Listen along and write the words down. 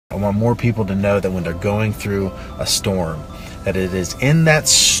I want more people to know that when they're going through a storm, that it is in that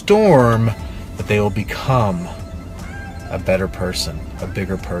storm that they will become a better person, a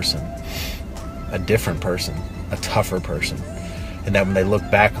bigger person, a different person, a tougher person. And that when they look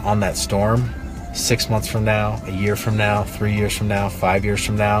back on that storm, 6 months from now, a year from now, 3 years from now, 5 years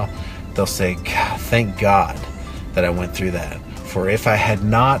from now, they'll say, God, thank God that I went through that. For if I had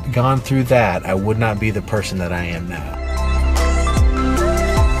not gone through that, I would not be the person that I am now.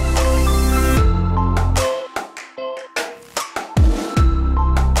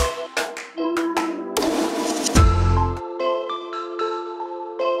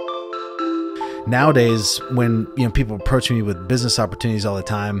 Nowadays, when people approach me with business opportunities all the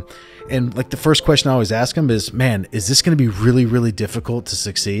time, and like the first question I always ask them is, man, is this going to be really, really difficult to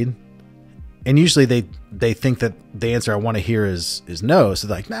succeed? And usually they think that the answer I want to hear is no. So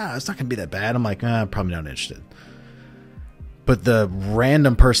they're like, nah, it's not going to be that bad. I'm like, probably not interested. But the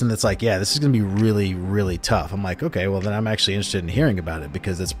random person that's like, yeah, this is going to be really, really tough. I'm like, okay, well then I'm actually interested in hearing about it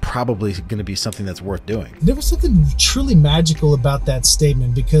because it's probably going to be something that's worth doing. There was something truly magical about that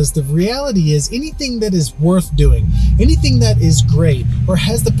statement, because the reality is anything that is worth doing, anything that is great or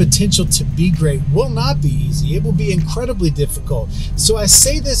has the potential to be great will not be easy. It will be incredibly difficult. So I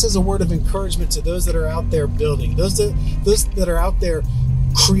say this as a word of encouragement to those that are out there building, those that are out there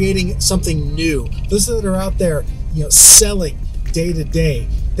creating something new, those that are out there selling day to day,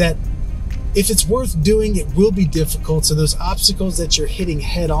 that if it's worth doing, it will be difficult. So those obstacles that you're hitting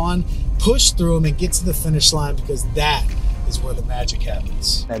head on, push through them and get to the finish line, because that is where the magic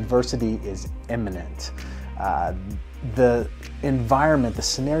happens. Adversity is imminent. The environment, the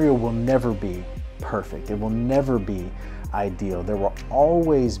scenario will never be perfect. It will never be ideal. There will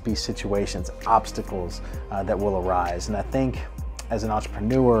always be situations, obstacles that will arise. And I think as an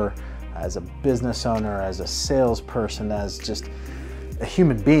entrepreneur, as a business owner, as a salesperson, as just a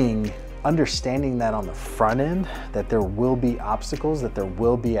human being, understanding that on the front end, that there will be obstacles, that there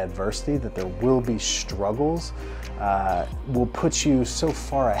will be adversity, that there will be struggles, will put you so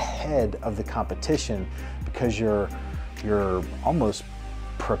far ahead of the competition, because you're almost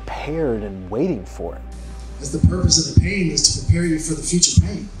prepared and waiting for it. Because the purpose of the pain is to prepare you for the future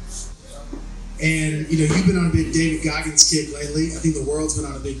pain. And you've been on a big David Goggins kick lately. I think the world's been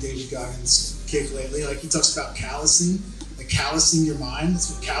on a big David Goggins kick lately. Like, he talks about callousing, like callousing your mind.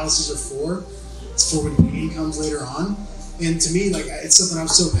 That's what calluses are for. It's for when pain comes later on. And to me, like, it's something I'm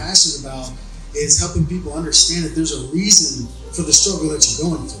so passionate about, is helping people understand that there's a reason for the struggle that you're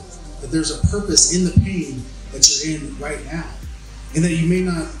going through. That there's a purpose in the pain that you're in right now. And that you may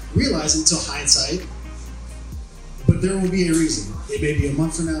not realize until hindsight, but there will be a reason. It may be a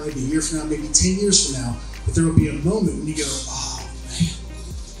month from now, maybe a year from now, maybe 10 years from now, but there will be a moment when you go, oh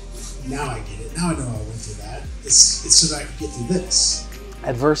man, now I get it. Now I know I went through that. It's so that I can get through this.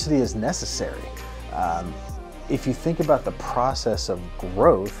 Adversity is necessary. If you think about the process of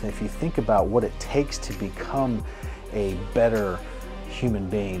growth, if you think about what it takes to become a better human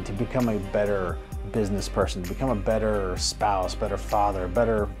being, to become a better business person, to become a better spouse, better father,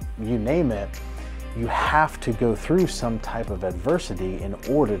 better, you name it, you have to go through some type of adversity in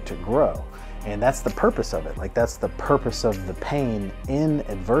order to grow. And that's the purpose of it. Like, that's the purpose of the pain in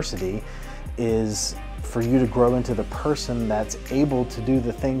adversity, is for you to grow into the person that's able to do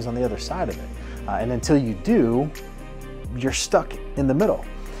the things on the other side of it. And until you do, you're stuck in the middle.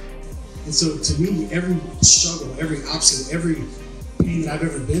 And so to me, every struggle, every obstacle, every pain that I've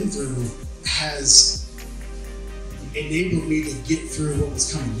ever been through has enabled me to get through what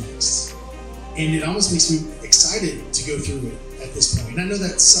was coming next. And it almost makes me excited to go through it at this point. And I know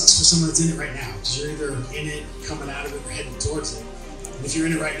that sucks for someone that's in it right now, because you're either in it, coming out of it, or heading towards it. And if you're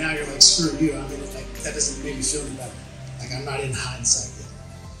in it right now, you're like, screw you, I'm in it. Like, that doesn't make me feel any better. Like, I'm not in hindsight yet.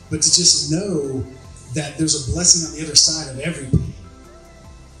 But to just know that there's a blessing on the other side of every pain.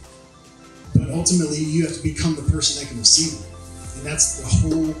 But ultimately, you have to become the person that can receive it. And that's the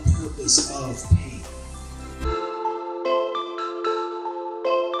whole purpose of pain.